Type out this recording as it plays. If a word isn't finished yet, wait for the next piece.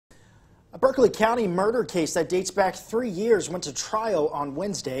A Berkeley County murder case that dates back 3 years went to trial on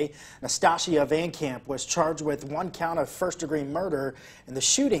Wednesday. Nassthasia Van Camp was charged with 1 count of first-degree murder in the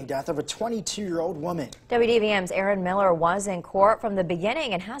shooting death of a 22-year-old woman. W.Va.'s Aaron Miller was in court from the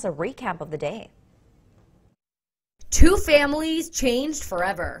beginning and has a recap of the day. Two families changed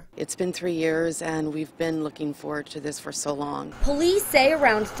forever. It's been 3 years and we've been looking forward to this for so long. Police say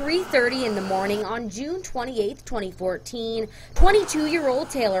around 3:30 in the morning on June 28, 2014, 22-year-old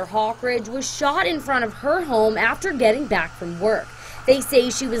Taylor Hawkridge was shot in front of her home after getting back from work. They say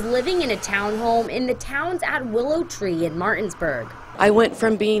she was living in a townhome in the towns at Willow Tree in Martinsburg. I went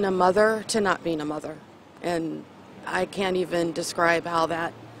from being a mother to not being a mother, and I can't even describe how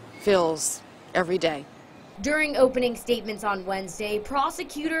that feels every day. During opening statements on Wednesday,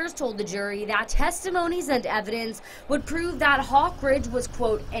 prosecutors told the jury that testimonies and evidence would prove that Hawkridge was,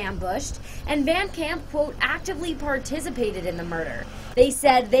 quote, ambushed, and Van Camp, quote, actively participated in the murder. They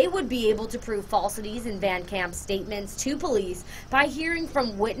said they would be able to prove falsities in Van Camp's statements to police by hearing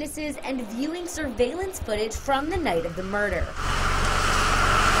from witnesses and viewing surveillance footage from the night of the murder.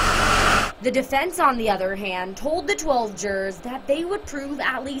 The defense, on the other hand, told the 12 jurors that they would prove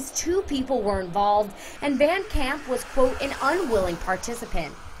at least 2 people were involved and Van Camp was, quote, an unwilling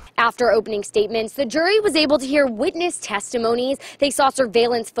participant. After opening statements, the jury was able to hear witness testimonies. They saw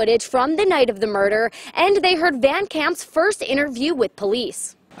surveillance footage from the night of the murder, and they heard Van Camp's first interview with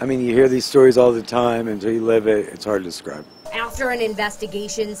police. I mean, you hear these stories all the time. Until you live it, it's hard to describe. After an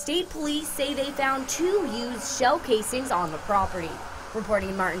investigation, state police say they found 2 used shell casings on the property. Reporting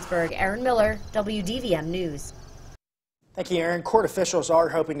in Martinsburg, Aaron Miller, W.Va. News. Thank you, Aaron. Court officials are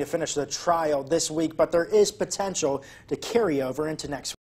hoping to finish the trial this week, but there is potential to carry over into next week.